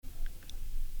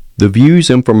The views,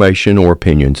 information, or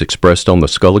opinions expressed on the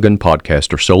Skulligan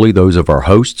podcast are solely those of our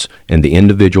hosts and the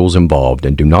individuals involved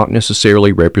and do not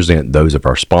necessarily represent those of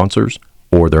our sponsors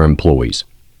or their employees.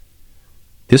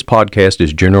 This podcast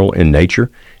is general in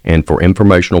nature and for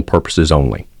informational purposes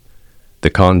only. The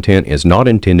content is not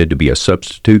intended to be a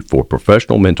substitute for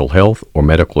professional mental health or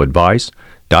medical advice,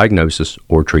 diagnosis,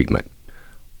 or treatment.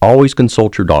 Always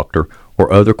consult your doctor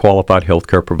or other qualified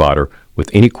healthcare provider with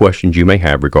any questions you may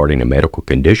have regarding a medical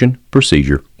condition,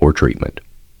 procedure, or treatment.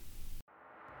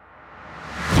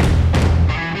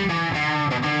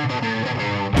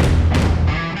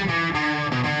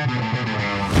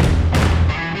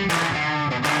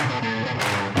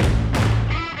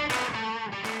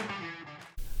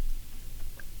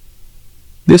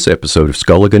 This episode of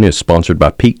Skulligan is sponsored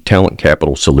by Peak Talent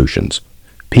Capital Solutions.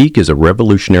 Peak is a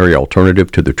revolutionary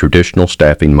alternative to the traditional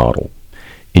staffing model.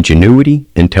 Ingenuity,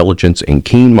 intelligence, and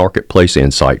keen marketplace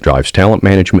insight drives talent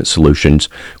management solutions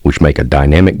which make a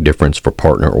dynamic difference for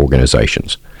partner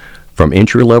organizations. From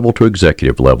entry level to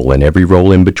executive level and every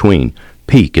role in between,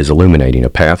 Peak is illuminating a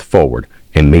path forward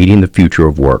and meeting the future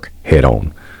of work head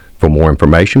on. For more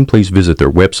information, please visit their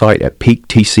website at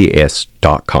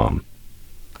peaktcs.com.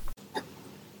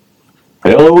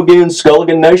 Hello again,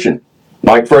 Skulligan Nation.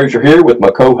 Mike Frazier here with my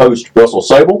co-host Russell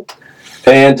Sable,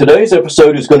 and today's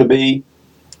episode is going to be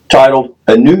titled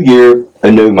A New Year,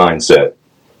 A New Mindset.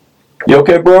 You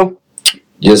okay, bro?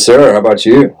 Yes, sir. How about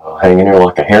you? Hanging here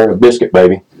like a hair in a biscuit,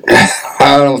 baby.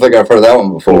 I don't think I've heard that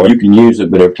one before. Well, you can use it,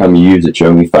 but every time you use it, you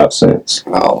owe me 5 cents.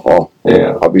 Oh, well,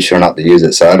 yeah. I'll be sure not to use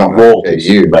it, so I don't have to pay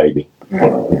you. Baby.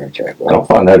 Okay, well. I'll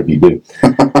find out if you do.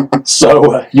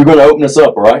 So, you're going to open us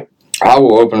up, right? I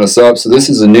will open us up. So this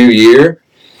is a new year.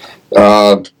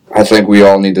 I think we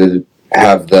all need to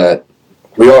have that.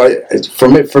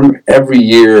 From every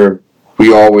year,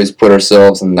 we always put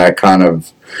ourselves in that kind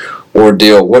of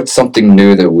ordeal. What's something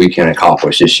new that we can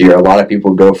accomplish this year? A lot of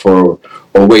people go for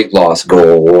a weight loss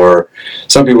goal, or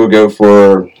some people go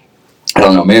for, I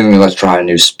don't know, maybe let's try a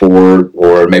new sport,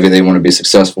 or maybe they want to be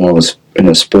successful in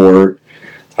a sport,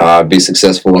 be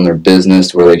successful in their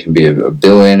business where they can be a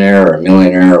billionaire or a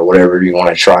millionaire or whatever you want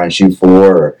to try and shoot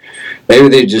for, or maybe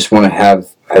they just want to have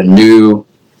a new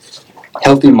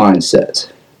healthy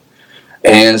mindset.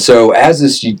 And so as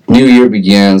this new year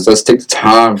begins, let's take the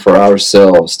time for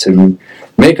ourselves to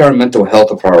make our mental health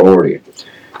a priority.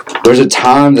 There's a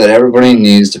time that everybody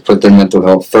needs to put their mental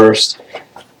health first,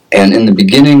 and in the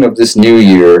beginning of this new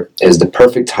year is the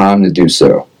perfect time to do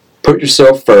so. Put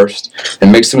yourself first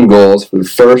and make some goals for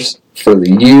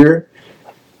the year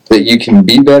that you can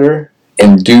be better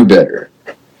and do better.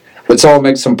 Let's all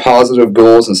make some positive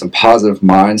goals and some positive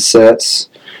mindsets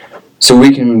so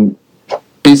we can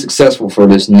be successful for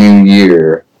this new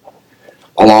year,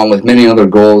 along with many other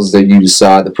goals that you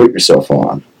decide to put yourself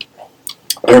on.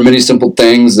 There are many simple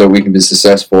things that we can be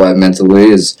successful at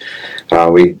mentally, as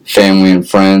family and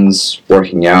friends,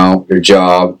 working out, your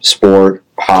job, sport,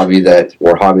 hobby that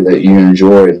you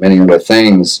enjoy, and many other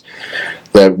things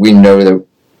that we know that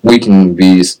we can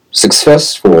be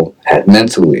successful at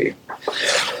mentally.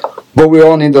 But we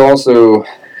all need to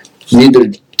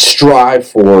strive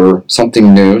for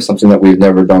something new, something that we've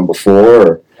never done before,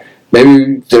 or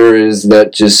maybe there is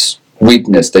that just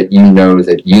weakness that you know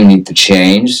that you need to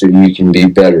change so you can be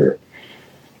better.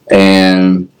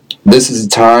 And this is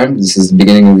the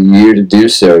beginning of the year to do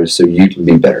so you can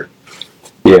be better.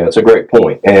 Yeah, it's a great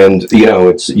point. And,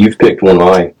 you've picked one of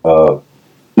my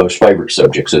most favorite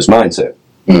subjects is mindset.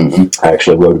 Mm-hmm. I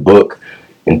actually wrote a book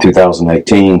in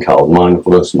 2018 called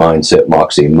Mindfulness, Mindset,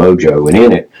 Moxie, and Mojo. And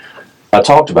in it, I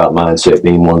talked about mindset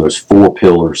being one of those 4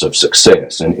 pillars of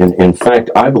success. And in fact,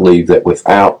 I believe that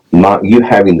without you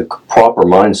having the proper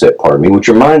mindset part of me, which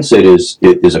your mindset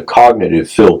is a cognitive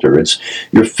filter.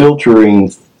 You're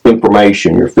filtering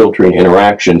information, you're filtering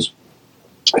interactions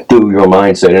through your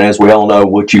mindset. And as we all know,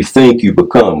 what you think you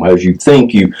become. As you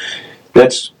think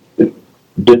that's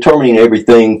determining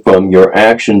everything from your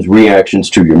actions, reactions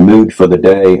to your mood for the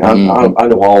day. I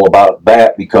know all about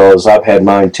that because I've had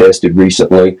mine tested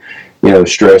recently.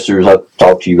 Stressors. I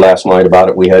talked to you last night about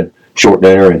it. We had short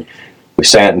dinner and we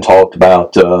sat and talked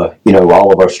about,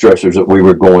 all of our stressors that we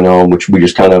were going on, which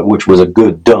was a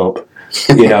good dump,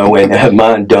 and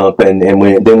mind dump. And then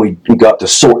we got to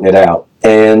sorting it out.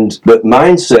 But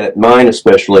mindset, mine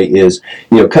especially, is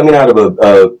coming out of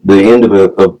the end of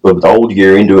the old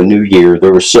year into a new year.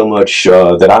 There was so much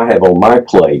that I have on my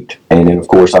plate, and then of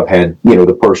course I've had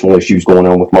the personal issues going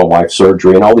on with my wife's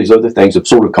surgery, and all these other things have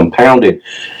sort of compounded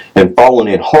and fallen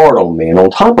in hard on me. And on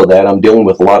top of that, I'm dealing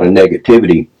with a lot of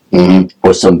negativity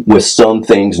with some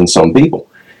things and some people.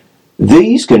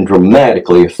 these can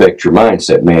dramatically affect your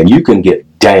mindset, man. You can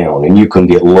get down and you can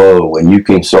get low and you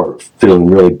can start feeling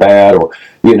really bad or,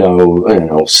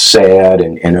 sad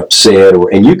and upset,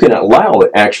 and you can allow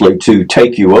it actually to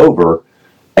take you over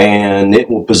and it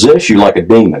will possess you like a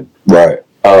demon. Right.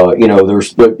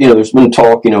 There's been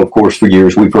talk, of course, for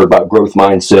years we've heard about growth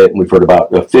mindset and we've heard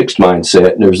about a fixed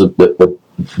mindset, and there's the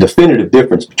definitive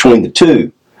difference between the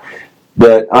two.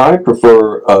 But I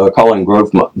prefer calling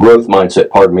growth mindset,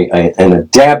 an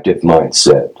adaptive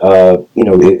mindset.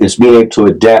 It's being able to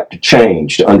adapt to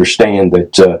change, to understand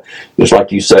that, just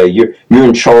like you say, you're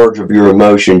in charge of your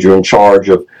emotions, you're in charge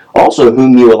of also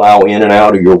whom you allow in and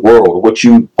out of your world, what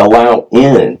you allow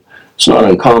in. It's not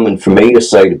uncommon for me to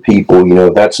say to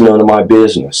people, that's none of my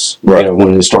business. Right.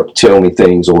 When they start to tell me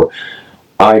things, or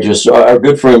our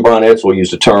good friend Brian Etzel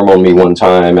used a term on me one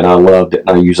time, and I loved it,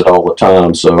 and I use it all the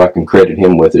time, so I can credit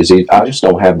him with it. I just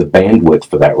don't have the bandwidth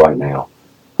for that right now.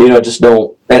 Just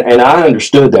don't. And I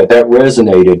understood that. That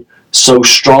resonated so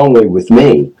strongly with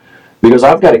me because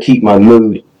I've got to keep my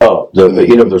mood up.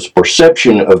 There's a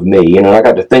perception of me, and I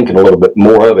got to thinking a little bit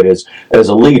more of it as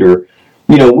a leader.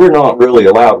 We're not really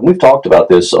allowed. We've talked about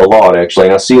this a lot, actually,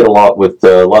 and I see it a lot with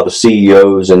a lot of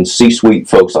CEOs and C-suite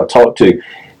folks I talk to.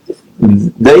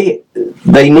 They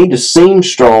need to seem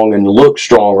strong and look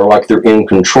strong or like they're in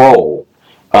control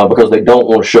because they don't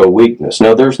want to show weakness.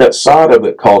 Now, there's that side of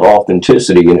it called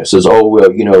authenticity, and it says,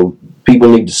 people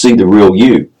need to see the real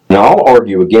you. Now, I'll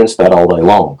argue against that all day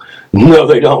long. No,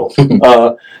 they don't.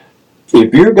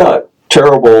 If you've got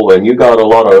terrible and you got a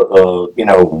lot of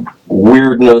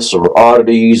weirdness or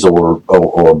oddities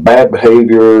or bad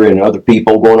behavior and other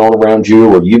people going on around you,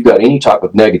 or you've got any type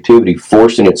of negativity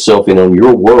forcing itself in on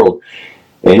your world,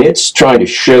 and it's trying to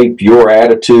shape your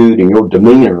attitude and your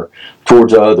demeanor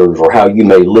towards others, or how you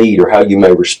may lead or how you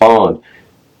may respond,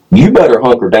 you better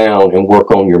hunker down and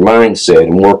work on your mindset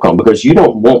and because you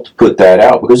don't want to put that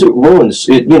out because it ruins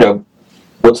it.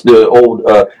 What's the old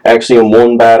axiom,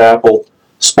 one bad apple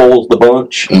spoils the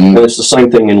bunch. Mm-hmm. And it's the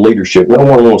same thing in leadership. No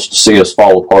one wants to see us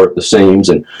fall apart at the seams.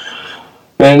 And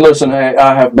listen,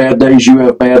 I have bad days, you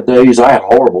have bad days. I had a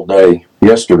horrible day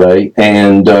yesterday,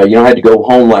 and I had to go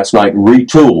home last night and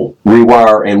retool,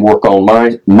 rewire, and work on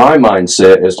my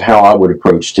mindset as to how I would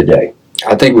approach today.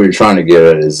 I think what you're trying to get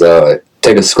at is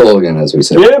take a slogan, as we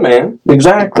say. Yeah, man,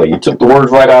 exactly. You took the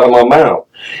words right out of my mouth.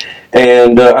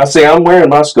 And I'm wearing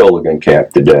my Skulligan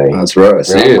cap today. That's right. I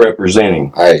see I'm it.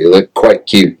 representing. Hey, you look quite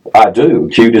cute. I do.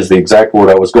 Cute is the exact word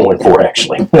I was going for,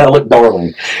 actually. I look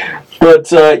darling.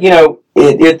 But,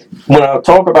 when I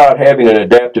talk about having an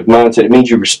adaptive mindset, it means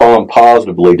you respond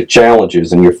positively to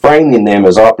challenges and you're framing them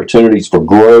as opportunities for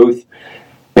growth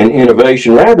and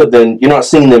innovation rather than you're not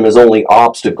seeing them as only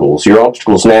obstacles. Your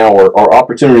obstacles now are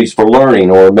opportunities for learning,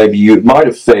 or maybe you might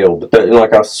have failed. But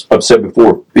like I've said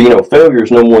before, failure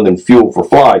is no more than fuel for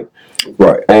flight.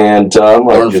 Right. And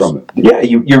learn from it. Yeah,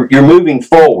 you're moving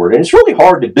forward, and it's really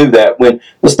hard to do that when.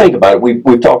 Let's think about it.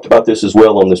 We've talked about this as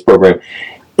well on this program.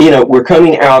 We're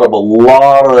coming out of a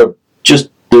lot of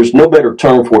there's no better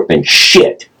term for it than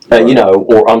shit.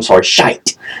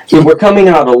 Shite. We're coming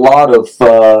out a lot of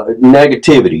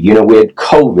negativity. We had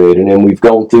COVID, and then we've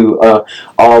gone through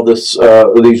all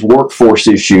these workforce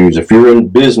issues. If you're in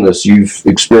business, you've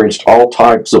experienced all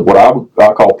types of what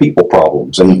I call people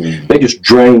problems, and they just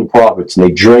drain profits and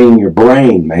they drain your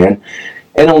brain, man.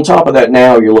 And on top of that,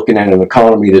 now you're looking at an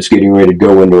economy that's getting ready to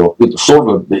go into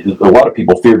a lot of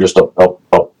people fear just a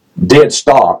dead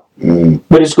stop.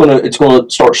 But it's going to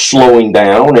start slowing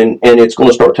down, and it's going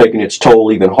to start taking its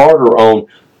toll even harder on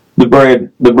the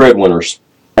breadwinners.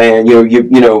 And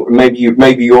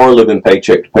maybe you are living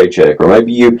paycheck to paycheck, or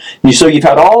maybe you've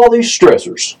had all these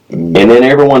stressors, and then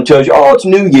everyone tells you, oh, it's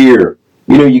New Year,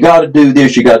 you got to do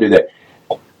this, you got to do that.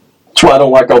 That's why I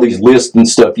don't like all these lists and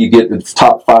stuff. You get the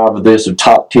top 5 of this, or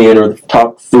top 10, or the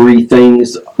top 3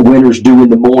 things winners do in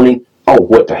the morning. Oh,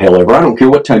 what the hell ever. I don't care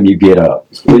what time you get up.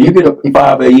 Well, you get up at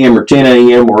 5 a.m. or 10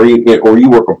 a.m. or you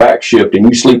work a back shift and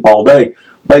you sleep all day.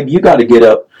 Baby, you got to get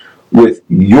up with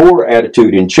your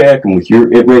attitude in check and with your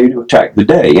ready to attack the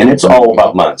day. And it's all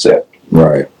about mindset.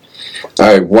 Right.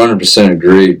 I 100%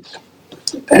 agree.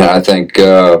 And I think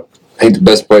the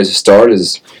best place to start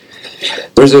is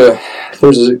there's a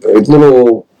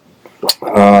little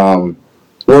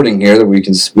wording here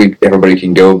that everybody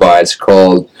can go by. It's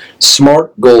called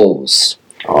SMART goals.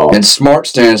 And SMART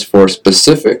stands for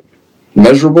specific,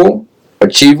 measurable,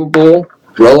 achievable,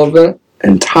 relevant,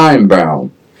 and time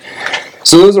bound.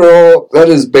 So that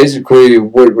is basically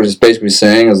what we're just basically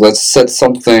saying is let's set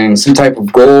some type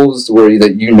of goals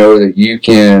that you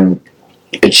can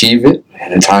achieve it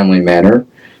in a timely manner,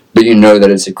 but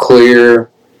that it's a clear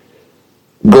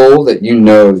goal that you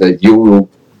know that you will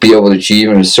be able to achieve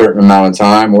in a certain amount of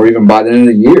time, or even by the end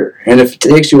of the year. And if it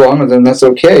takes you longer, then that's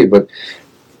okay. But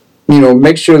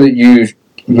make sure that you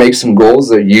make some goals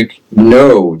that you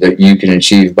know that you can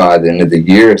achieve by the end of the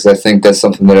year. Because I think that's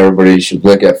something that everybody should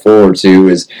look at forward to.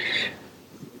 Is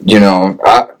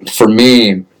for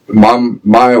me,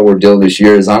 my ordeal this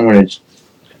year is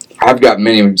I've got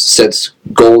many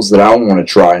goals that I want to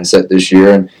try and set this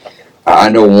year, and I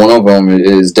know one of them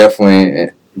is definitely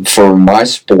for my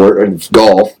sport of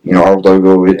golf. Our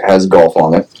logo, it has golf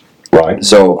on it. Right.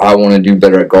 So I want to do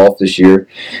better at golf this year.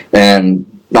 And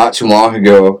not too long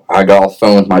ago, I got off the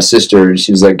phone with my sister, and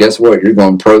she was like, "Guess what? You're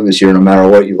going pro this year, no matter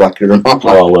what, you like it or not." Oh,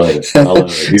 I love it. I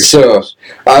love it. So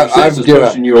I've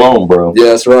pushing you along, bro. Yeah,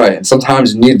 that's right. And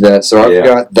sometimes you need that. So I've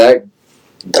got that.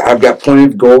 I've got plenty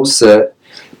of goals set.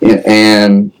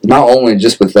 And not only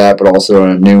just with that, but also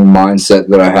a new mindset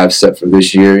that I have set for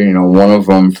this year. One of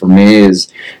them for me is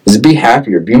to be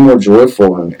happier, be more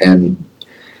joyful, and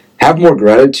have more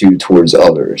gratitude towards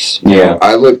others. Yeah.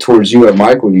 I look towards you and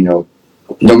Michael.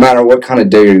 No matter what kind of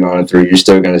day you're going through, you're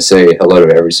still going to say hello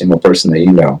to every single person that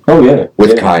you know. Oh yeah,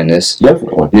 with kindness.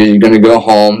 Definitely. You're going to go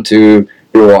home to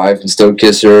your wife and still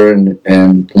kiss her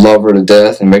and love her to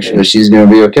death and make sure that she's going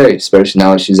to be okay, especially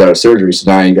now that she's out of surgery.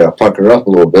 So now you got to puck her up a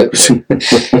little bit.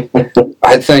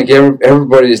 I think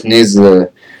everybody just needs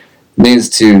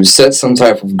to set some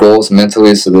type of goals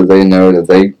mentally so that they know that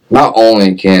they not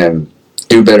only can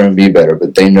do better and be better,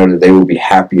 but they know that they will be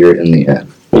happier in the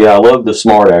end. Yeah, I love the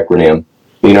SMART acronym.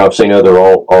 I've seen other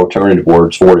alternative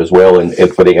words for it as well. And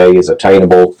for the A is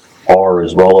attainable, R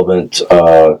is relevant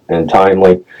and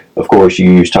timely. Of course, you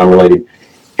use time-related.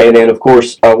 And then, of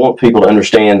course, I want people to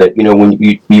understand that, when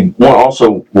you want to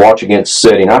also watch against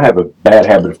setting. I have a bad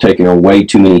habit of taking on way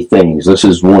too many things. This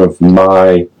is one of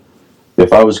my,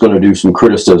 if I was going to do some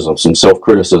criticism, some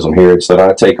self-criticism here, it's that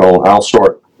I'll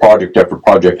start project after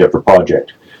project after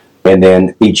project. And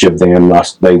then each of them,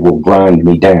 they will grind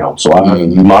me down. So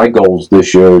my goals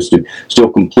this year is to still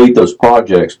complete those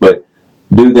projects, but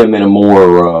do them in a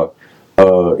more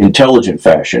intelligent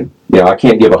fashion. I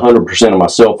can't give 100% of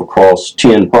myself across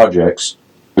 10 projects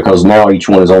because now each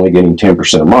one is only getting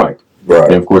 10% of mine. Right.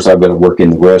 And of course, I've got to work in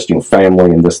the rest,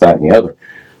 family and this, that, and the other.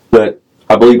 But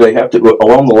I believe they have to,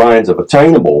 along the lines of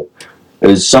attainable,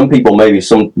 is some people maybe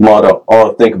ought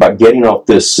to think about getting off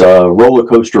this roller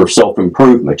coaster of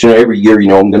self-improvement. Every year,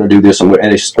 I'm going to do this.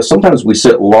 And sometimes we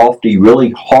set lofty,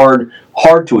 really hard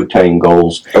to attain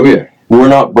goals. Oh, yeah. We're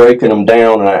not breaking them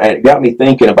down. And it got me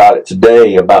thinking about it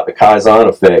today, about the Kaizen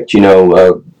effect.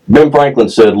 Ben Franklin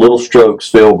said, little strokes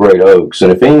fell great oaks. And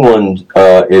if anyone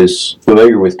is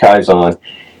familiar with Kaizen,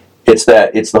 it's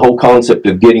the whole concept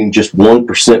of getting just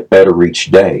 1% better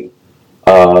each day.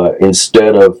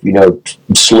 Instead of,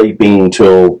 sleeping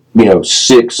till,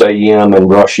 6 a.m. and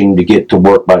rushing to get to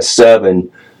work by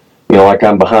 7, like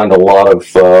I'm behind a lot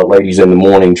of ladies in the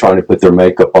morning trying to put their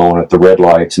makeup on at the red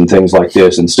lights and things like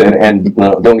this. And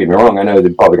don't get me wrong, I know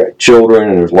they've probably got children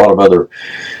and there's a lot of other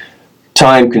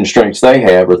time constraints they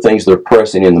have or things that are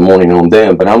pressing in the morning on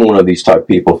them. But I'm one of these type of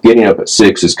people. If getting up at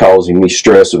 6 is causing me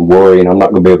stress and worry and I'm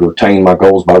not going to be able to attain my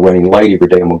goals by running late every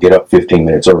day, I'm going to get up 15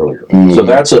 minutes earlier. Mm-hmm. So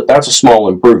that's a small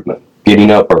improvement, getting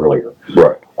up earlier.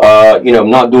 Right.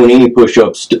 Not doing any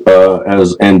push-ups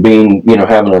and being,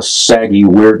 having a saggy,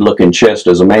 weird-looking chest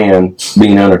as a man,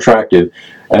 being unattractive,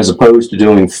 as opposed to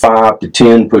doing 5 to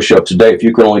 10 push-ups a day. If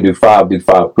you can only do 5, do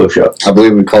 5 push-ups. I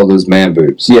believe we call those man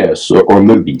boobs. Yes, or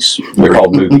movies. They're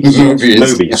called movies.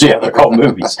 Movies, yeah, they're called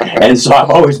movies. And so I've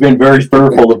always been very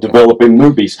fearful of developing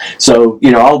movies. So,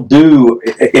 I'll do,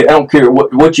 I don't care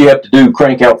what you have to do,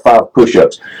 crank out 5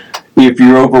 push-ups. If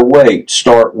you're overweight,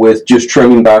 start with just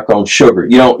trimming back on sugar.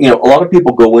 A lot of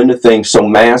people go into things so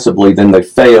massively, then they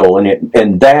fail,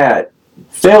 and that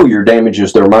failure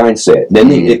damages their mindset.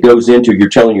 Then it goes into, you're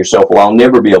telling yourself, well, I'll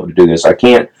never be able to do this. I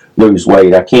can't lose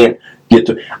weight. I can't. And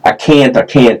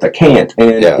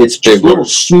it's just little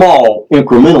small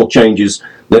incremental changes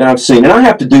that I've seen. And I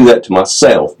have to do that to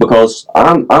myself because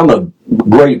I'm a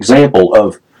great example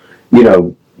of,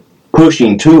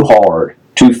 pushing too hard,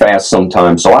 too fast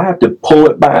sometimes. So I have to pull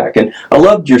it back. And I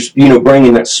loved your,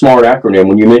 bringing that SMART acronym.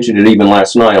 When you mentioned it even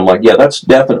last night, I'm like, yeah, that's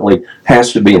definitely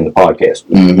has to be in the podcast.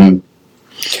 Mm-hmm.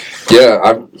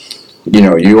 Yeah,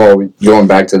 you always going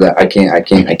back to that. I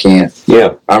can't.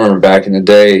 Yeah. I remember back in the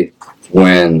day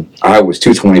when I was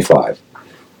 225.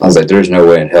 I was like, there's no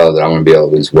way in hell that I'm going to be able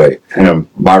to lose weight. And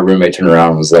my roommate turned around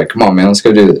and was like, come on, man, let's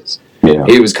go do this. Yeah.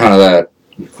 He was kind of that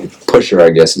pusher, I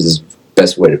guess is the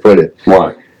best way to put it.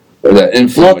 Right. Or that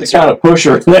influencer. Not the kind of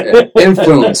pusher.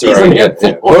 Influencer.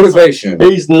 He's motivation.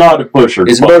 He's not a pusher.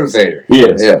 He's a motivator.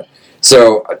 Yes. Yeah.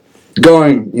 So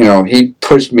going, he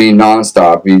pushed me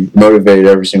nonstop. He motivated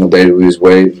every single day to lose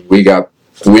weight.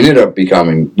 We ended up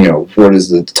becoming, what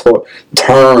is the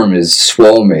term is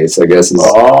swole mates, I guess.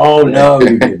 Oh, no,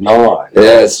 you did not.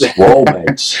 Yes. Swole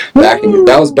mates. That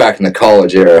was back in the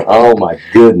college era. Oh, my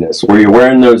goodness. Were you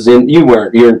wearing those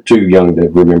you're too young to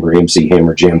remember MC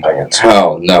Hammer gym pants.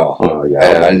 Oh, no. Oh,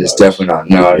 yeah. I just definitely not.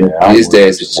 No, Yeah, these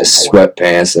days it's just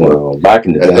sweatpants and well, back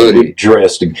in the a day, hoodie. we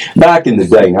dressed. Back in the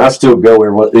day, and I still go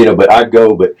every, but I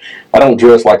go, but I don't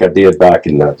dress like I did back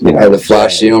in the, had the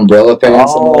flashy umbrella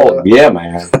pants. Oh, yeah,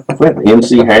 man.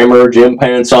 MC Hammer, gym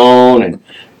pants on, and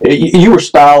you were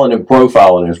styling and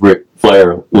profiling, as Ric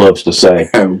Flair loves to say.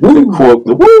 Woo. Quote,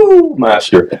 the woo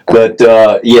master. But,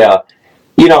 yeah,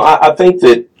 I think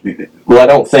that, I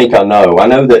don't think I know. I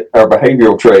know that our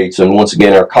behavioral traits and, once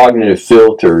again, our cognitive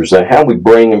filters and how we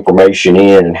bring information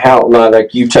in and how,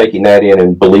 like you taking that in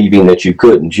and believing that you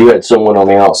couldn't. You had someone on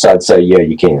the outside say, yeah,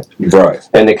 you can. Right.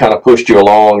 And they kind of pushed you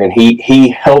along, and he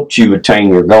helped you attain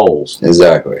your goals.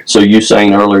 Exactly. So you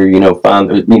saying earlier, lean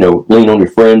on your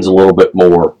friends a little bit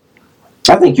more.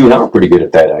 I think you and I are pretty good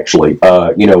at that, actually.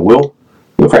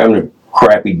 We're having a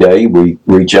crappy day, we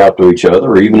reach out to each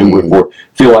other, or even if we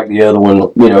feel like the other one,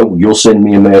 you'll send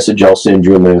me a message, I'll send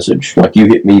you a message. Like you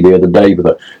hit me the other day with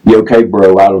you okay,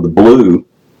 bro, out of the blue.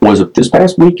 Was it this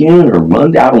past weekend or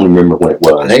Monday? I don't remember when it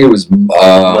was. I think it was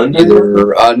Monday?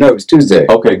 No, it was Tuesday.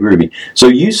 Okay, groovy. So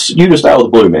you just out of the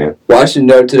blue, man. Well, I should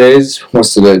know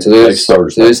what's today? Today's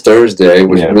Thursday. Today's Thursday,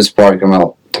 which Yeah. will probably come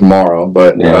out tomorrow,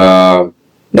 but no,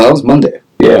 that was Monday.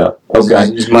 Yeah. Okay.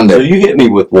 It was Monday. So you hit me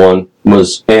with one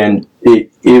and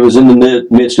it was in the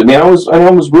midst of me. I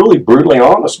was really brutally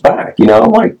honest back.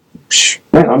 I'm like,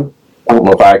 man, I don't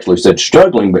know if I actually said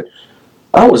struggling, but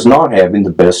I was not having the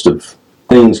best of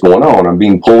things going on. I'm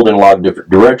being pulled in a lot of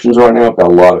different directions right now. I've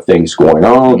got a lot of things going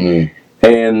on,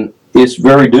 and it's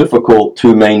very difficult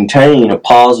to maintain a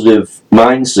positive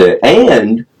mindset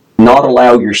and not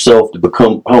allow yourself to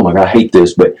become. Oh my God, I hate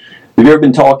this, but. Have you ever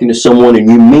been talking to someone and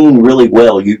you mean really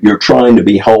well? You're trying to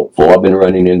be helpful. I've been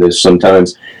running into this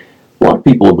sometimes. A lot of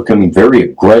people are becoming very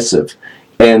aggressive,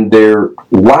 and they're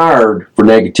wired for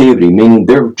negativity, meaning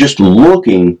they're just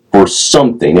looking for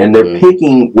something, and they're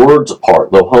picking words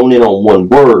apart. They'll hone in on one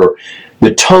word or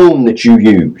the tone that you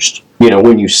used,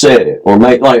 when you said it. Or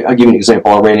I'll give you an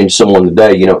example. I ran into someone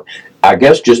today, I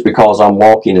guess just because I'm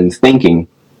walking and thinking,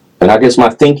 and I guess my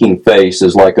thinking face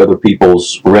is like other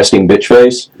people's resting bitch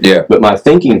face. Yeah. But my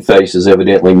thinking face is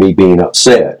evidently me being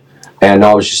upset. And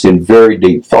I was just in very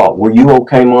deep thought. Were you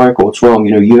okay, Michael? What's wrong?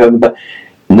 You haven't...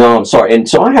 No, I'm sorry. And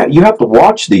so you have to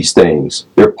watch these things.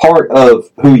 They're part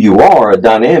of who you are, a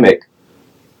dynamic.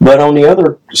 But on the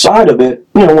other side of it,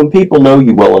 when people know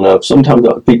you well enough, sometimes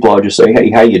people will just say, hey,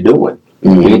 how you doing?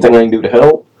 Anything I can do to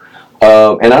help?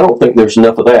 And I don't think there's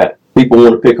enough of that. People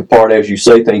want to pick apart as you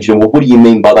say things. Well, what do you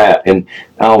mean by that? And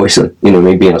I always,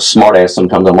 me being a smart ass,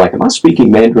 sometimes I'm like, am I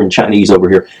speaking Mandarin Chinese over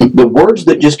here? The words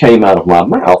that just came out of my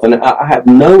mouth, and I have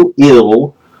no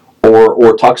ill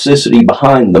or toxicity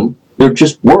behind them. They're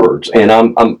just words. And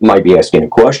I might be asking a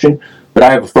question, but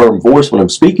I have a firm voice when I'm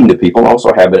speaking to people. I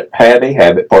also have a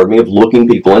habit, of looking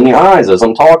people in the eyes as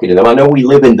I'm talking to them. I know we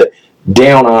live in the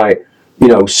down eye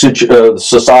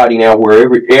society now where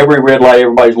every red light,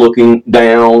 everybody's looking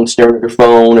down, staring at their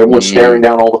phone, everyone's staring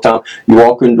down all the time. You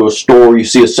walk into a store, you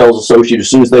see a sales associate,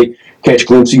 as soon as they catch a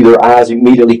glimpse of you, their eyes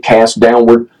immediately cast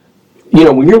downward.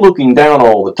 When you're looking down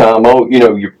all the time,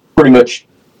 you're pretty much,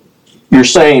 you're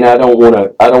saying, I don't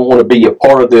want to be a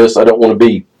part of this, I don't want to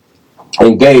be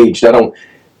engaged,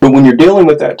 but when you're dealing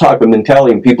with that type of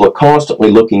mentality and people are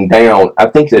constantly looking down, I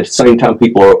think that at the same time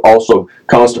people are also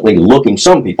constantly looking,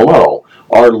 some people, not all,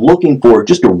 are looking for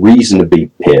just a reason to be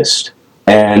pissed.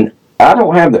 And I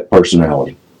don't have that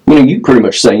personality. You pretty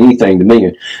much say anything to me.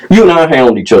 And you and I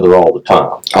hound each other all the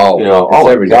time.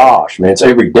 Every day. Gosh, man, it's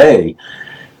every day.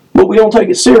 But we don't take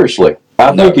it seriously.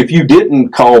 I think if you didn't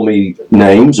call me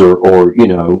names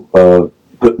or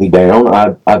put me down,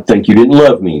 I'd think you didn't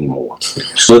love me anymore.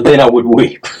 So then I would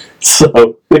weep.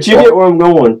 So, but you get where I'm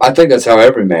going. I think that's how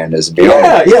every man is.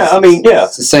 Yeah.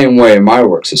 It's the same way in my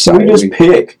work society. We just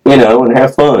pick, and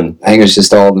have fun. I think it's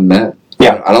just all the men.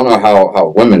 Yeah. I don't know how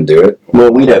women do it.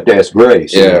 Well, we'd have to ask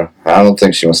Grace. Yeah. I don't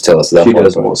think she wants to tell us that. She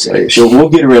doesn't want to say it. We'll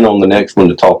get her in on the next one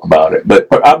to talk about it. But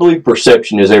I believe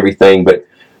perception is everything. But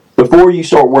before you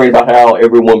start worrying about how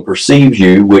everyone perceives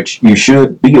you, which you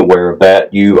should be aware of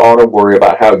that, you ought to worry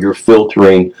about how you're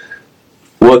filtering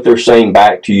what they're saying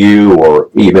back to you,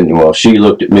 or even, well, she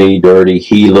looked at me dirty,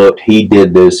 he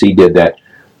did this, he did that.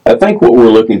 I think what we're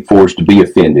looking for is to be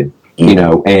offended,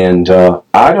 and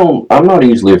I'm not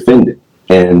easily offended.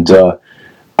 And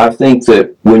I think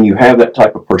that when you have that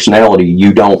type of personality,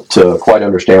 you don't quite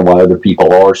understand why other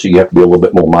people are, so you have to be a little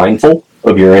bit more mindful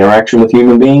of your interaction with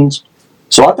human beings.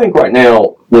 So I think right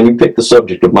now, when you pick the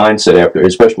subject of mindset after,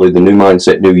 especially the new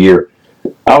mindset, new year,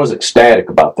 I was ecstatic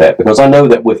about that because I know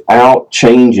that without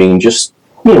changing just,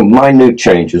 minute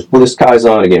changes, well, this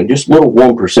Kaizen again, just little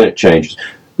 1% changes.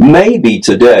 Maybe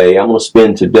today, I'm going to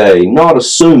spend today not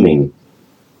assuming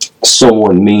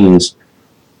someone means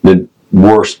the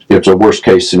worst, it's a worst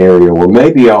case scenario, or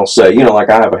maybe I'll say, like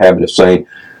I have a habit of saying,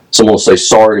 someone will say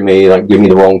sorry to me, like give me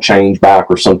the wrong change back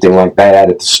or something like that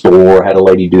at the store. I had a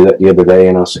lady do that the other day,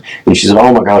 and she said,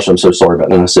 "Oh my gosh, I'm so sorry about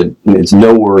that." And I said, "It's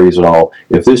no worries at all.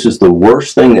 If this is the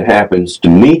worst thing that happens to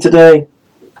me today,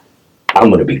 I'm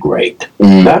going to be great."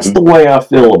 Mm-hmm. That's the way I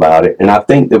feel about it, and I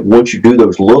think that once you do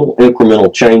those little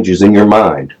incremental changes in your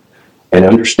mind and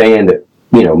understand that,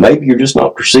 maybe you're just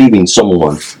not perceiving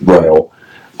someone well,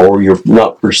 or you're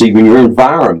not perceiving your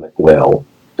environment well,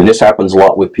 and this happens a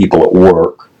lot with people at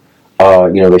work.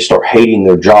 They start hating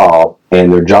their job,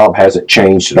 and their job hasn't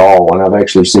changed at all. And I've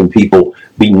actually seen people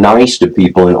be nice to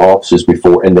people in offices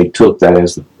before, and they took that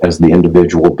as the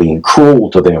individual being cruel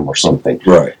to them or something.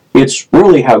 Right. It's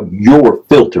really how you're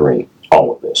filtering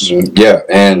all of this. Yeah,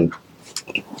 and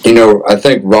I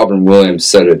think Robin Williams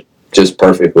said it just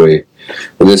perfectly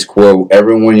with this quote: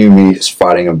 "Everyone you meet is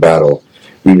fighting a battle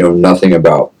you know nothing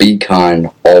about. Be kind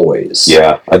always."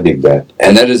 Yeah, I dig that.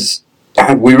 And that is.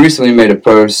 We recently made a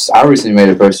post. I recently made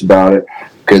a post about it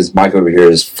because Mike over here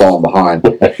is falling behind,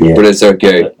 yeah. But it's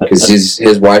okay because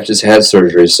his wife just had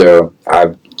surgery, so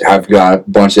I've got a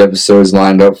bunch of episodes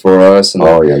lined up for us, and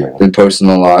I've been posting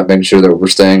a lot, making sure that we're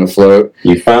staying afloat.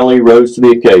 You finally rose to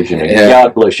the occasion, and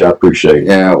God bless you. I appreciate it.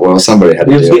 Yeah, well, somebody had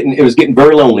to do it. It was getting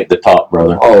very lonely at the top,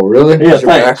 brother. Oh, really? Yeah, is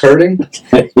your back hurting?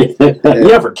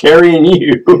 Yeah, for carrying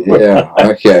you. Yeah,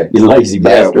 okay. You lazy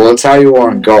bastard. Yeah, well, it's how you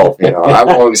are in golf. I'm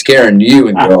always carrying you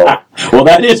in golf. Well,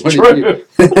 that is true.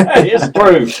 That is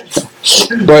true.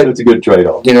 But it's a good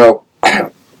trade-off.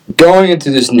 Going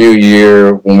into this new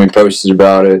year, when we posted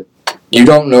about it, you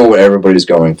don't know what everybody's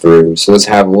going through. So let's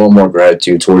have a little more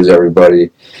gratitude towards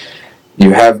everybody.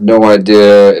 You have no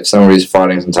idea if somebody's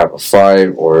fighting some type of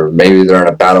fight, or maybe they're in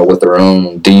a battle with their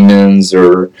own demons,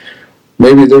 or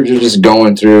maybe they're just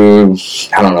going through,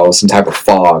 I don't know, some type of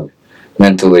fog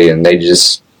mentally, and they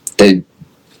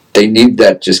need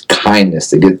that just kindness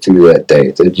to get through that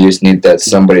day. They just need that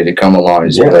somebody to come along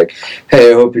and just be like,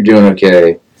 "Hey, I hope you're doing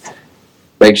okay.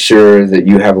 Make sure that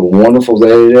you have a wonderful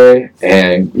day today,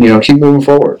 and keep moving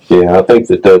forward." Yeah, I think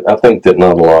that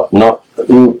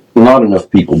not enough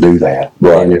people do that.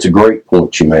 Right. And it's a great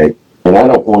point you make. And I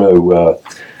don't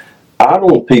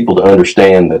want people to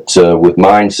understand that with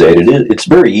mindset, it's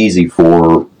very easy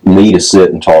for me to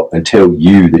sit and talk and tell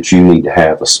you that you need to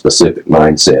have a specific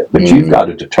mindset, but you've got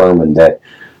to determine that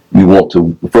you want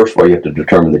to. First of all, you have to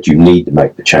determine that you need to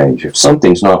make the change. If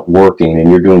something's not working and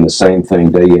you're doing the same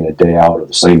thing day in and day out, or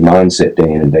the same mindset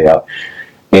day in and day out,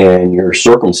 and your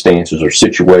circumstances or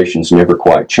situations never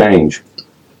quite change,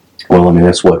 well,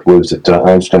 that's what was it?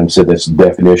 Einstein said that's the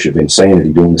definition of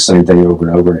insanity: doing the same thing over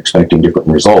and over and expecting different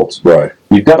results. Right.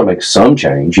 You've got to make some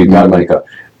change. You've got to make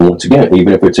once again,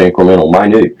 even if it's incremental,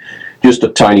 minute, just a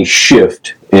tiny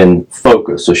shift in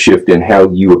focus, a shift in how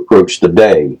you approach the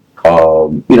day. I'll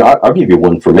give you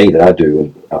one for me that I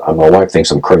do, and my wife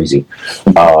thinks I'm crazy,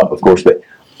 of course, but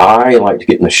I like to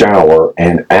get in the shower,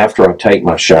 and after I take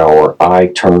my shower, I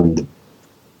turn the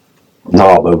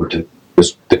knob over to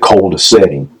the coldest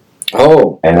setting.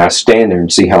 Oh. And I stand there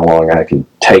and see how long I can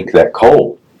take that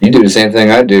cold. You do the same thing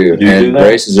I do. And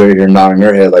Grace is over here nodding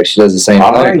her head like she does the same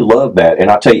thing. I love that.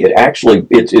 And I tell you,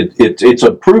 it's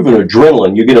a proven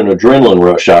adrenaline. You get an adrenaline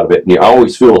rush out of it, and you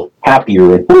always feel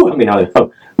happier. And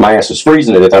my ass is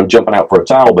freezing it if I'm jumping out for a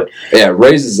towel, but yeah, it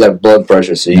raises that blood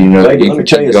pressure, so you can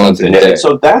keep going through the day.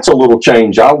 So that's a little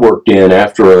change I worked in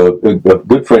after a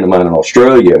good friend of mine in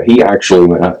Australia. He actually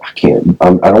went. I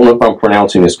don't know if I'm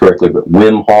pronouncing this correctly, but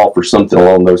Wim Hof or something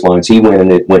along those lines. He went and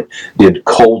did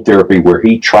cold therapy, where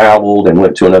he traveled and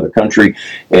went to another country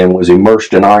and was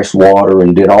immersed in ice water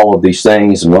and did all of these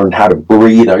things and learned how to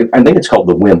breathe. I think it's called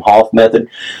the Wim Hof method.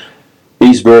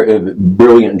 He's a very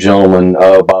brilliant gentleman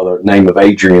by the name of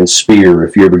Adrian Spear.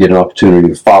 If you ever get an opportunity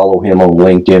to follow him on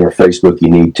LinkedIn or Facebook, you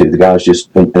need to. The guy's just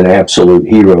an absolute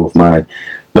hero of mine.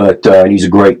 But he's a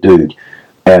great dude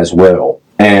as well.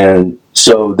 And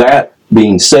so that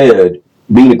being said,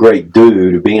 being a great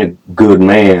dude, or being a good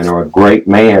man or a great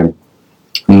man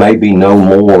may be no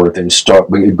more than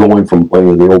going from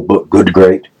the old book, Good to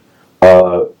Great,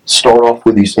 Start off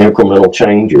with these incremental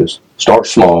changes. Start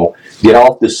small. Get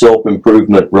off this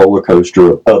self-improvement roller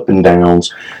coaster of up and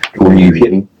downs where you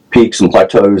hit peaks and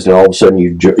plateaus and all of a sudden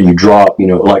you drop.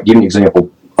 Like give an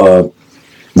example,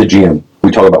 the gym.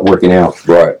 We talk about working out.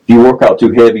 Right. If you work out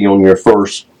too heavy on your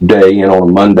first day and on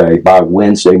a Monday, by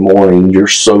Wednesday morning, you're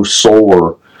so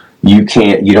sore you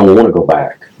don't want to go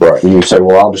back. Right. And you say,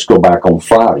 well, I'll just go back on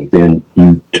Friday. Then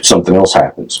something else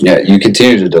happens. Yeah, you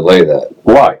continue to delay that.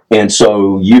 Right. And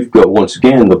so you've got, once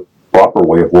again, the proper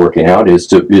way of working out is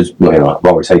I've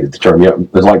always hated the term.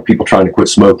 It's like people trying to quit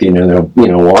smoking and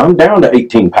well, I'm down to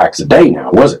 18 packs a day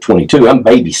now. I was at 22. I'm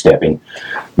baby stepping.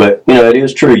 But, it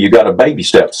is true. You got to baby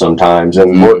step sometimes.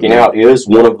 And working out is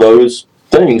one of those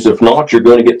things. If not, you're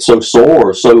going to get so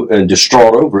sore and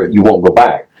distraught over it, you won't go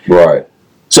back. Right.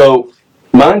 So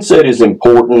mindset is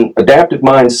important. Adaptive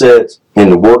mindsets in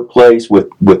the workplace with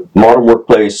modern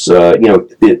workplace,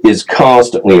 it is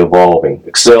constantly evolving,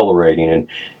 accelerating, and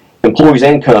employees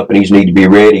and companies need to be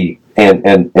ready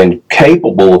and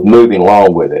capable of moving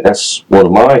along with it. That's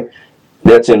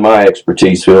in my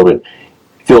expertise field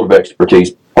of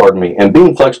expertise. Pardon me. And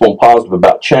being flexible and positive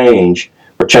about change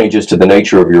or changes to the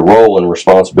nature of your role and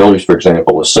responsibilities, for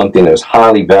example, is something that is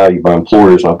highly valued by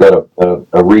employers. And I've got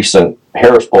a recent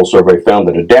Harris Poll survey found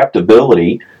that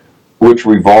adaptability, which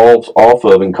revolves off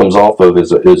of and comes off of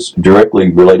is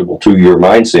directly relatable to your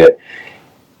mindset,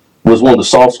 was one of the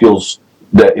soft skills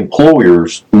that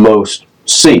employers most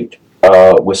seek,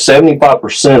 with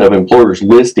 75% of employers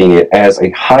listing it as a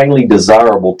highly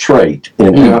desirable trait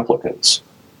in applicants.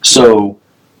 So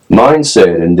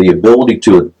mindset and the ability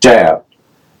to adapt,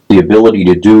 the ability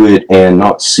to do it and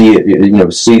not see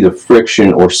it, see the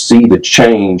friction or see the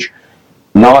change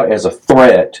not as a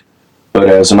threat, but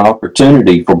as an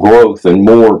opportunity for growth and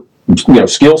more,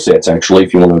 skill sets, actually,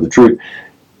 if you want to know the truth,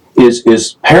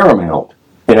 is paramount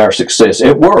in our success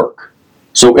at work.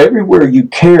 So everywhere you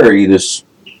carry this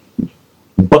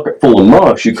bucket full of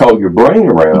mush you call your brain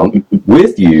around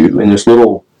with you in this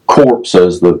little corpse,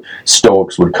 as the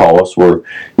Stoics would call us, where,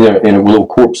 and little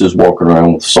corpses walking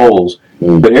around with souls.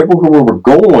 But everywhere we're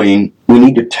going, we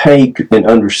need to take and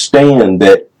understand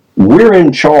that we're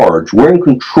in charge. We're in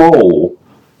control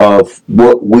of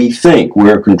what we think.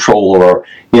 We're in control of our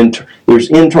there's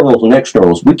internals and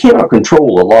externals. We cannot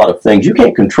control a lot of things. You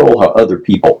can't control how other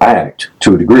people act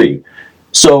to a degree.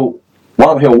 So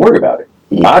why the hell worry about it?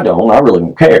 I don't. I really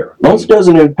don't care. As long as it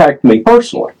doesn't impact me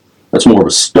personally. That's more of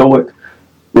a Stoic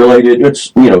related.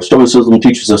 It's Stoicism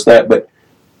teaches us that. But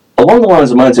along the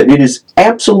lines of mindset, it is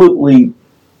absolutely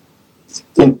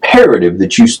imperative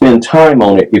that you spend time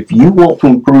on it. If you want to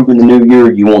improve in the new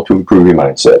year, you want to improve your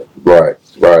mindset. Right.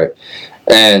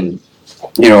 And,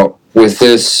 with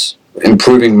this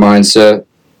improving mindset,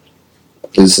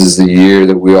 this is the year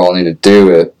that we all need to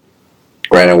do it.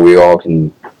 Granted, we all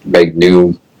can make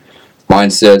new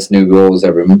mindsets, new goals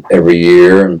every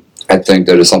year. And I think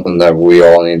that is something that we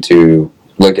all need to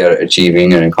look at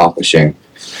achieving and accomplishing.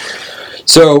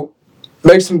 So,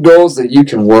 make some goals that you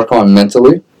can work on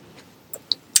mentally.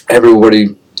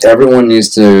 Everyone needs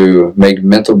to make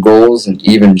mental goals and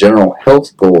even general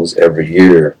health goals every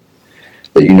year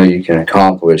that you can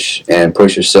accomplish and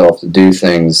push yourself to do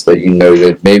things that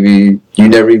that maybe you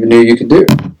never even knew you could do.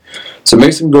 So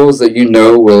make some goals that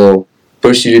will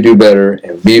push you to do better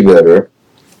and be better.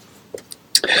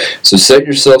 So set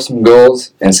yourself some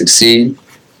goals and succeed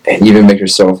and even make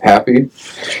yourself happy.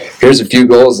 Here's a few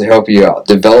goals to help you out.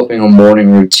 Developing a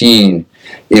morning routine.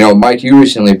 Mike, you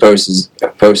recently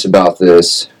posted about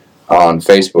this on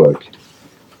Facebook,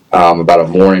 about a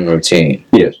morning routine.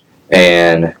 Yes.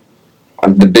 And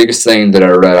the biggest thing that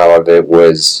I read out of it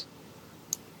was,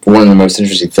 one of the most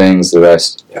interesting things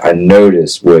that I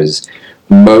noticed was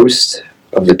most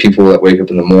of the people that wake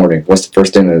up in the morning, what's the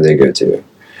first thing that they go to?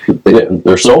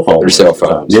 Their cell phone. Their cell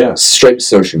phones. Yeah. Straight to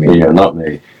social media. Yeah, not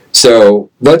me. So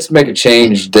let's make a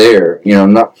change there.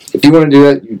 If you want to do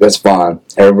that, that's fine.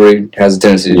 Everybody has a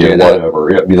tendency to do that.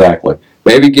 Whatever. Yeah, exactly.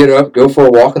 Maybe get up, go for a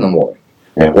walk in the morning.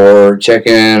 Yeah. Or check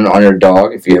in on your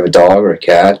dog if you have a dog or a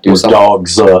cat. Do something.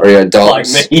 Dogs.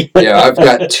 Dogs. Like me. Yeah, I've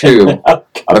got two.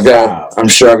 I'm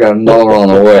sure I've got another on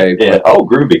the way. Yeah. Oh,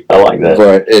 groovy. I like that.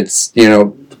 But it's,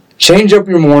 change up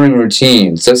your morning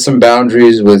routine. Set some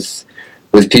boundaries with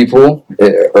people,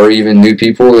 or even new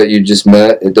people that you just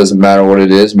met. It doesn't matter what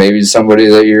it is. Maybe it's somebody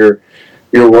that you're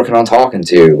working on talking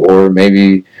to, or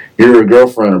maybe your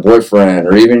girlfriend or boyfriend,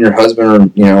 or even your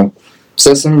husband. Or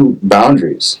set some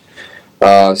boundaries.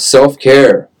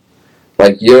 Self-care,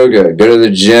 like yoga, go to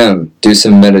the gym, do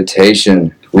some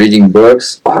meditation, reading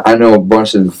books. I know a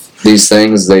bunch of these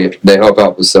things. They help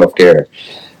out with self-care.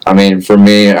 I mean, for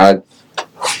me,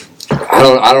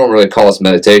 I don't really call this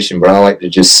meditation, but I like to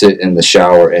just sit in the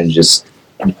shower and just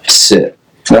sit.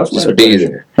 That's Just meditation. be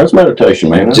there. That's meditation,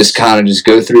 man. Just kind of just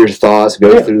go through your thoughts,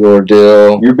 go through the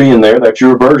ordeal. You're being there. That's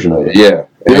your version of it. Yeah.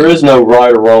 There is no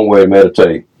right or wrong way to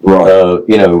meditate. Right.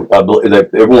 You know, I believe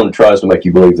that everyone tries to make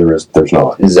you believe there's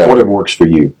not. Exactly. Whatever works for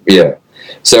you. Yeah.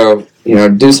 So, you know,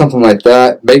 do something like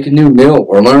that. Make a new meal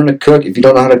or learn to cook. If you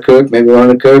don't know how to cook, maybe learn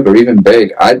to cook or even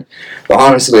bake.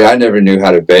 Honestly, I never knew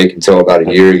how to bake until about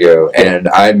a year ago. And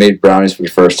I made brownies for the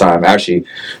first time. Actually,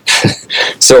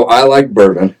 so I like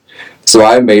bourbon. So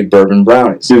I made bourbon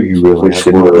brownies. Do you really? Which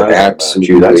were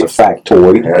absolutely... That's a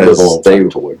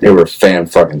factoid. They were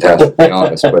fan-fucking-tastic, to be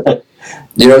honest. But,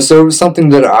 you know, so it was something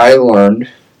that I learned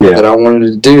that I wanted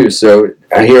to do. So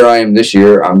here I am this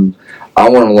year. I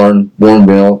want to learn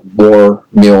more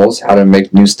meals, how to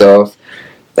make new stuff,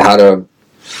 how to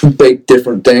bake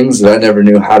different things that I never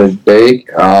knew how to bake.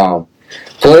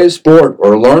 Play a sport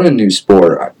or learn a new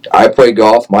sport. I play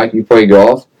golf. Mike, you play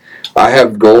golf. I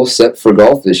have goals set for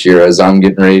golf this year as I'm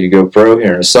getting ready to go pro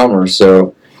here in the summer.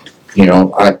 So, you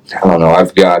know, I don't know.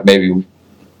 I've got maybe,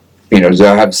 you know,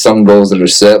 I have some goals that are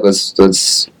set.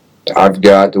 I've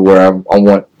got to where I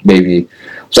want maybe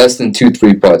less than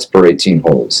 2-3 putts per 18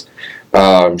 holes.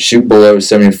 Shoot below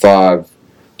 75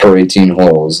 per 18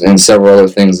 holes, and several other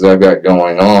things that I've got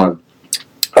going on.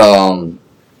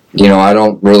 You know, I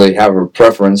don't really have a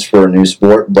preference for a new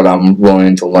sport, but I'm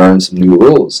willing to learn some new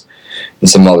rules in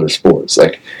some other sports.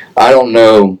 Like, I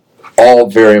know a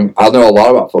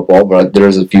lot about football, but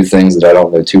there's a few things that I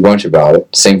don't know too much about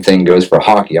it. Same thing goes for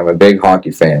hockey. I'm a big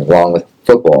hockey fan along with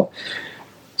football.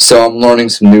 So I'm learning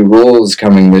some new rules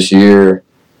coming this year,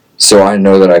 so I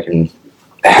know that I can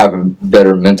have a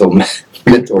better mental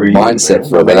mindset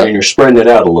for that. And you're spreading it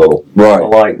out a little. Right. I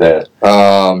like that.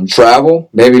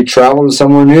 Maybe travel to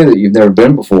somewhere new that you've never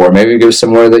been before. Maybe go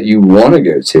somewhere that you want to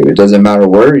go to. It doesn't matter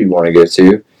where you want to go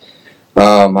to.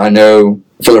 I know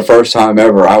for the first time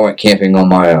ever, I went camping on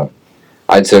my own.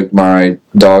 I took my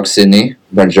dog, Sydney,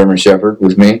 my German Shepherd,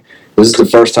 with me. This is the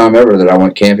first time ever that I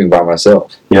went camping by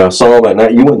myself. Yeah, I saw that. Now,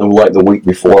 you went like the week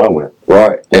before I went.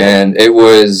 Right. And it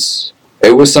was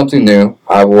something new.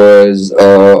 I was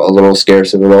a little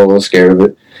scared of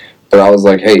it. But I was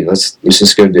like, hey, let's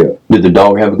just go do it. Did the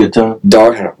dog have a good time?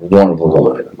 Dog had a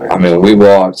wonderful time. I mean, we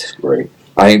walked. Great.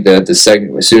 I think that as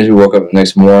soon as we woke up the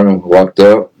next morning, we walked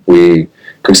up, we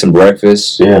cooked some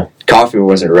breakfast. Yeah. Coffee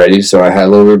wasn't ready, so I had a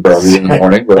little bit of bourbon in the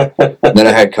morning. But then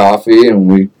I had coffee,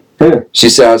 and she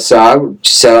sat outside.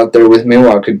 She sat out there with me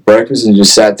while I cooked breakfast and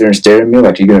just sat there and stared at me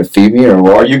like, you going to feed me or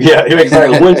what? Yeah,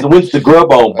 exactly. When's the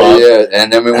grub on, bud? Yeah,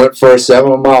 and then we went for a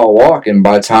 7-mile walk, and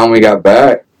by the time we got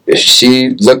back,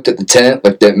 she looked at the tent,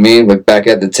 looked at me, looked back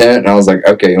at the tent, and I was like,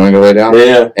 okay, you want to go lay down?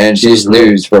 Yeah. And she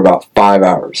snoozed for about 5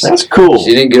 hours. That's cool.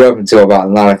 She didn't get up until about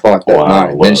 9 o'clock that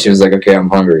night. Then she was like, okay, I'm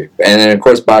hungry. And then, of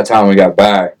course, by the time we got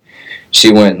back,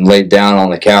 she went and laid down on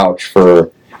the couch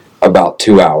for about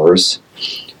 2 hours.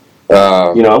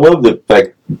 I love the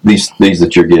fact these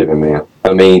that you're giving, man.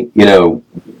 I mean,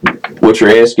 what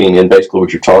you're asking and basically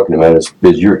what you're talking about is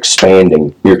you're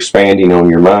expanding. You're expanding on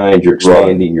your mind. You're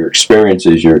expanding your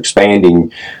experiences. You're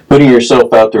expanding, putting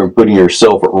yourself out there and putting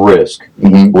yourself at risk,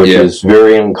 which is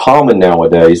very uncommon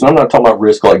nowadays. And I'm not talking about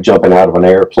risk like jumping out of an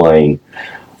airplane.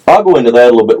 I'll go into that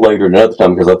a little bit later another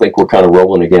time because I think we're kind of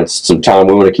rolling against some time.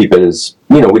 We want to keep it as,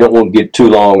 we don't want to get too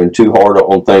long and too hard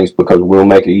on things because we'll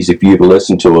make it easy for you to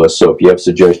listen to us. So if you have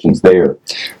suggestions there.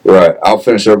 Right. I'll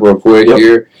finish up real quick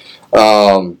here.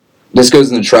 This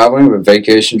goes into traveling, but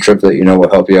vacation trip that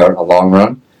will help you out in the long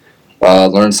run.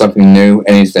 Learn something new,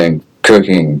 anything,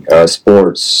 cooking,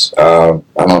 sports, I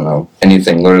don't know,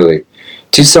 anything literally.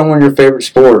 Teach someone your favorite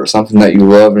sport or something that you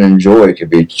love and enjoy. It could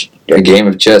be a game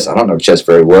of chess. I don't know chess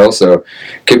very well, so it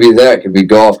could be that. It could be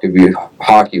golf. It could be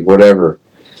hockey, whatever.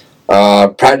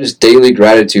 Practice daily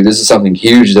gratitude. This is something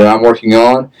huge that I'm working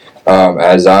on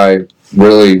as I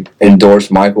really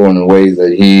endorse Michael in the way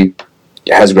that he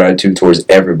has gratitude towards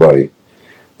everybody.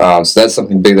 So that's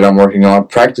something big that I'm working on.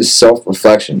 Practice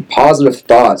self-reflection, positive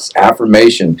thoughts,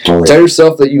 affirmation. Tell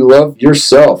yourself that you love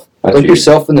yourself. Look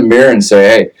yourself in the mirror and say,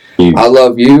 hey, I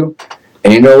love you,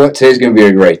 and you know what? Today's going to be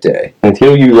a great day.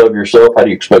 Until you love yourself, how do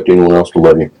you expect anyone else to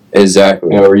love you?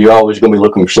 Exactly. Or you're always going to be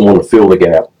looking for someone to fill the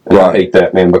gap. And I hate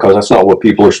that, man, because that's not what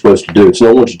people are supposed to do. It's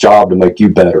no one's job to make you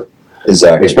better.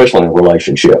 Exactly. Especially in a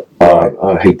relationship.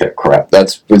 I hate that crap.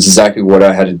 That's exactly what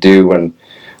I had to do when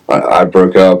I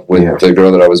broke up with the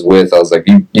girl that I was with. I was like,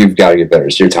 you've got to get better.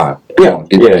 It's your time. You got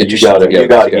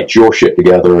to get your shit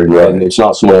together, and it's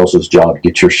not someone else's job to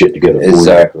get your shit together.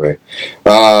 Exactly.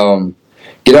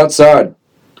 Get outside.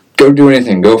 go do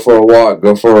anything. Go for a walk.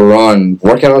 Go for a run.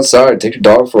 Work out outside. Take your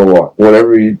dog for a walk.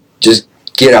 Whatever you just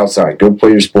get outside. Go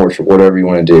play your sports or whatever you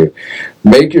want to do.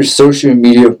 Make your social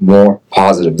media more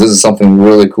positive. This is something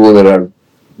really cool that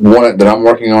I'm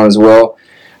working on as well.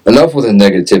 Enough with the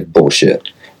negative bullshit.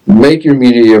 Make your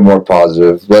media more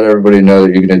positive. Let everybody know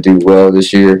that you're going to do well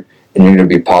this year and you're going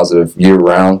to be positive year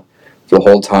round for the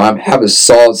whole time. Have a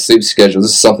solid sleep schedule.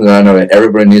 This is something that I know that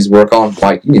everybody needs to work on.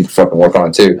 Mike, you need to fucking work on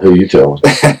it too. Who you telling?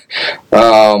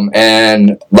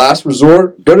 And last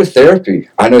resort, go to therapy.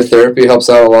 I know therapy helps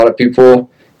out a lot of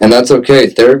people, and that's okay.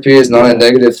 Therapy is not a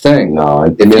negative thing. No,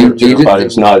 If you need it,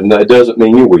 it's not. It doesn't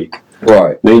mean you're weak.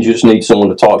 right. It means you just need someone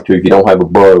to talk to if you don't have a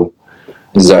bro,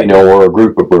 Exactly. or a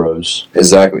group of bros.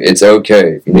 Exactly. It's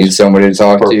okay. If you need somebody to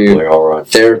talk to Perfectly you, all right.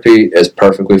 therapy is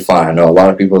perfectly fine. I know a lot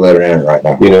of people that are in it right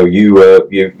now.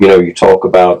 You talk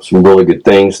about some really good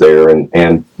things there,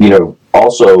 and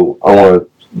also I want to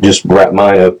just wrap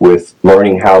mine up with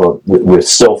learning how to with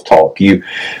self-talk.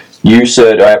 You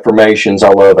said affirmations. I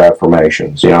love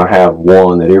affirmations. I have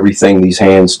one that everything these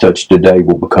hands touch today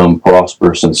will become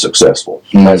prosperous and successful.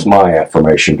 Mm-hmm. That's my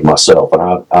affirmation to myself,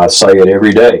 and I say it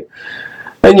every day.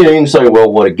 And you can say,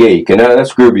 well, what a geek. And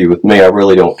that's groovy with me. I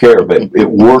really don't care, but it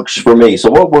works for me. So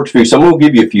what works for you? So I'm going to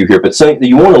give you a few here, but saying that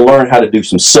you want to learn how to do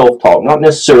some self-talk, not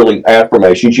necessarily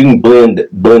affirmations. You can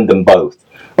blend them both,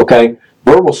 okay?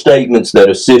 Verbal statements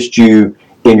that assist you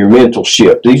in your mental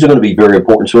shift. These are going to be very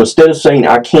important. So instead of saying,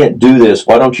 I can't do this,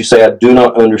 why don't you say, I do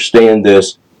not understand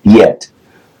this yet.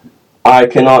 I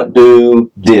cannot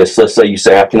do this. Let's say you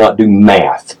say, I cannot do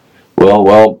math.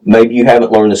 Well, maybe you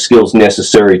haven't learned the skills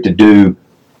necessary to do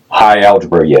high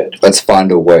algebra yet. Let's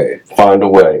find a way. Find a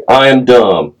way. I am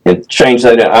dumb. And change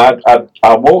that.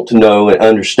 I want to know and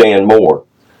understand more.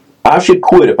 I should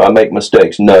quit if I make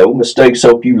mistakes. No, mistakes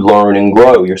help you learn and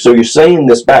grow. So you're saying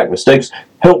this back. Mistakes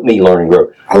help me learn and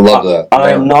grow. I love that.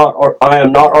 I am not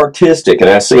artistic, and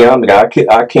I'm the guy.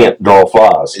 I can't draw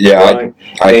flies. Yeah, right?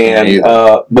 I can't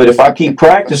either. But if I keep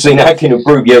practicing, I can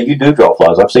improve. Yeah, you do draw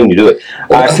flies. I've seen you do it.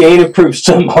 I can improve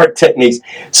some art techniques.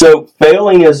 So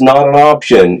failing is not an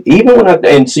option. Even when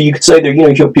and so you could say there.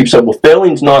 People say, well,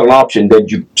 failing is not an option. Then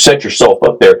you set yourself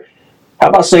up there. How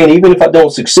about saying, even if I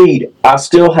don't succeed, I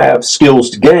still have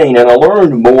skills to gain, and I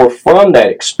learned more from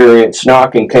that experience. Now I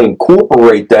can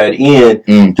incorporate that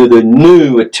to the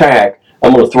new attack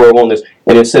I'm going to throw on this.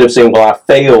 And instead of saying, well, I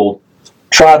failed,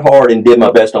 tried hard and did my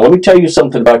best. Now, let me tell you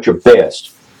something about your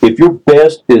best. If your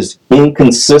best is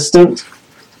inconsistent,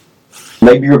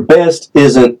 maybe your best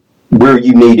isn't where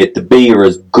you need it to be or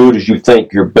as good as you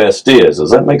think your best is.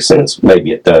 Does that make sense?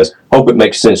 Maybe it does. Hope it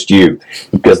makes sense to you,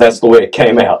 because that's the way it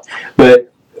came out.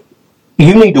 But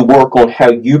you need to work on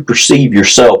how you perceive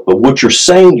yourself, but what you're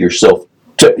saying to yourself,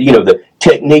 the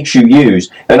techniques you use,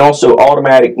 and also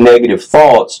automatic negative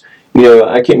thoughts.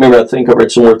 I can't remember, I think I read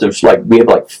somewhere there's we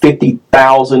have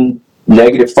 50,000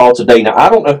 negative thoughts a day. Now, I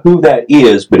don't know who that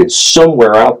is, but it's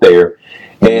somewhere out there,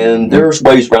 and there's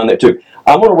ways around that too.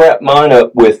 I'm going to wrap mine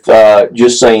up with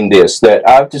just saying this, that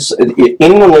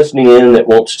anyone listening in that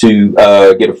wants to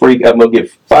get a free, I'm going to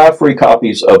give 5 free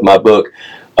copies of my book,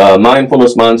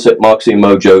 Mindfulness, Mindset, Moxie, and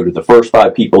Mojo, to the first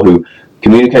 5 people who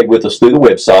communicate with us through the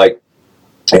website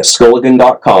at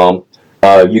skulligan.com.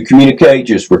 You communicate,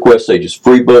 just request, say, just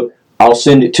free book. I'll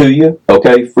send it to you,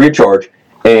 okay, free of charge,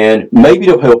 and maybe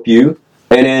it'll help you,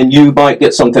 and then you might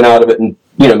get something out of it, and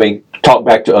talk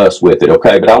back to us with it,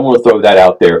 okay? But I want to throw that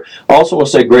out there. I also want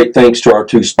to say great thanks to our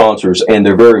 2 sponsors, and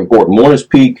they're very important. One is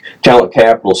Peak Talent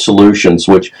Capital Solutions,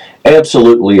 which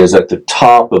absolutely is at the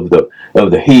top of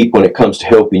the heap when it comes to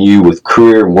helping you with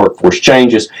career and workforce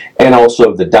changes, and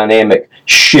also the dynamic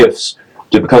shifts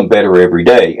to become better every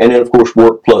day. And then, of course,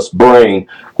 Work Plus Brain,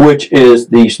 which is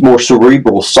the more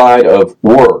cerebral side of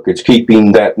work. It's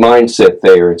keeping that mindset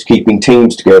there. It's keeping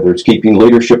teams together. It's keeping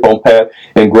leadership on path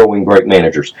and growing great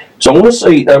managers. So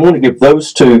I want to give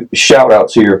those 2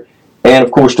 shout-outs here. And,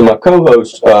 of course, to my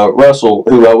co-host, Russell,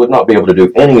 who I would not be able to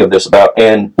do any of this without,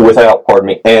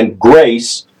 and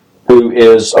Grace, who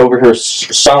is over here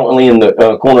silently in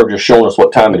the corner just showing us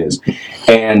what time it is.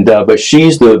 And but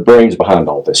she's the brains behind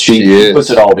all this. She puts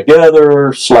it all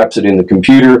together, slaps it in the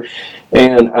computer,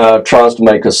 and tries to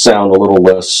make us sound a little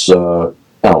less,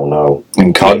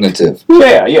 and cognitive.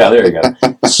 Yeah, there you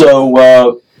go.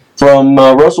 So from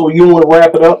Russell, you want to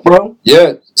wrap it up, bro?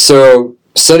 Yeah, so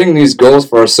setting these goals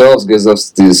for ourselves gives us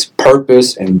this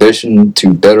purpose, ambition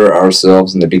to better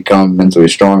ourselves and to become mentally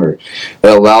stronger. It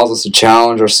allows us to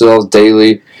challenge ourselves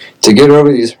daily to get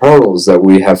over these hurdles that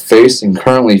we have faced and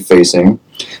currently facing.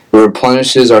 It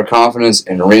replenishes our confidence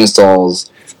and reinstalls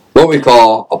what we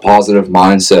call a positive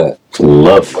mindset.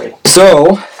 Lovely.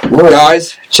 So,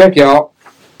 guys, check out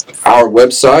our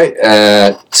website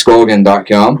at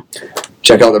skulligan.com.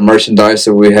 Check out the merchandise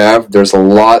that we have. There's a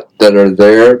lot that are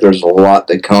there. There's a lot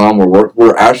that come.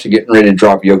 We're actually getting ready to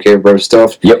drop Yoke Bro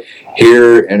stuff. Yep.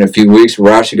 Here in a few weeks,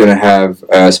 we're actually going to have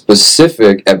a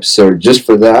specific episode just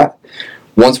for that.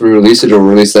 Once we release it, we'll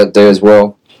release that day as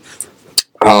well.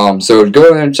 So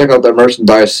go ahead and check out that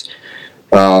merchandise.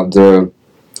 The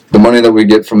money that we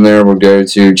get from there will go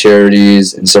to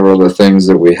charities and several other things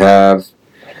that we have.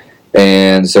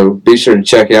 And so be sure to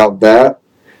check out that.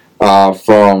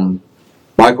 From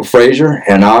Michael Frazier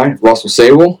and I, Russell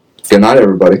Sable. Good night,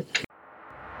 everybody.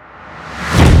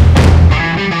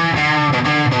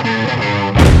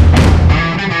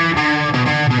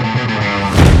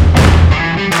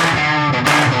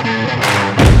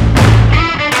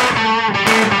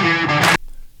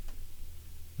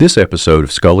 This episode of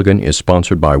Skulligan is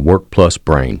sponsored by WorkPlus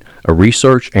Brain, a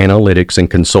research, analytics, and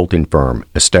consulting firm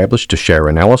established to share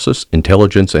analysis,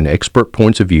 intelligence, and expert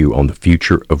points of view on the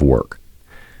future of work.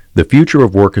 The future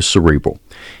of work is cerebral.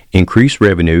 Increase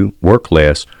revenue, work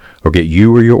less, or get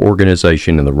you or your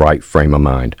organization in the right frame of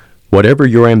mind. Whatever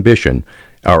your ambition,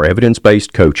 our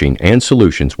evidence-based coaching and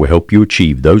solutions will help you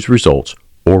achieve those results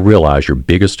or realize your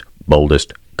biggest,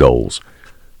 boldest goals.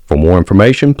 For more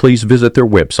information, please visit their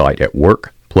website at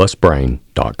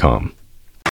workplusbrain.com.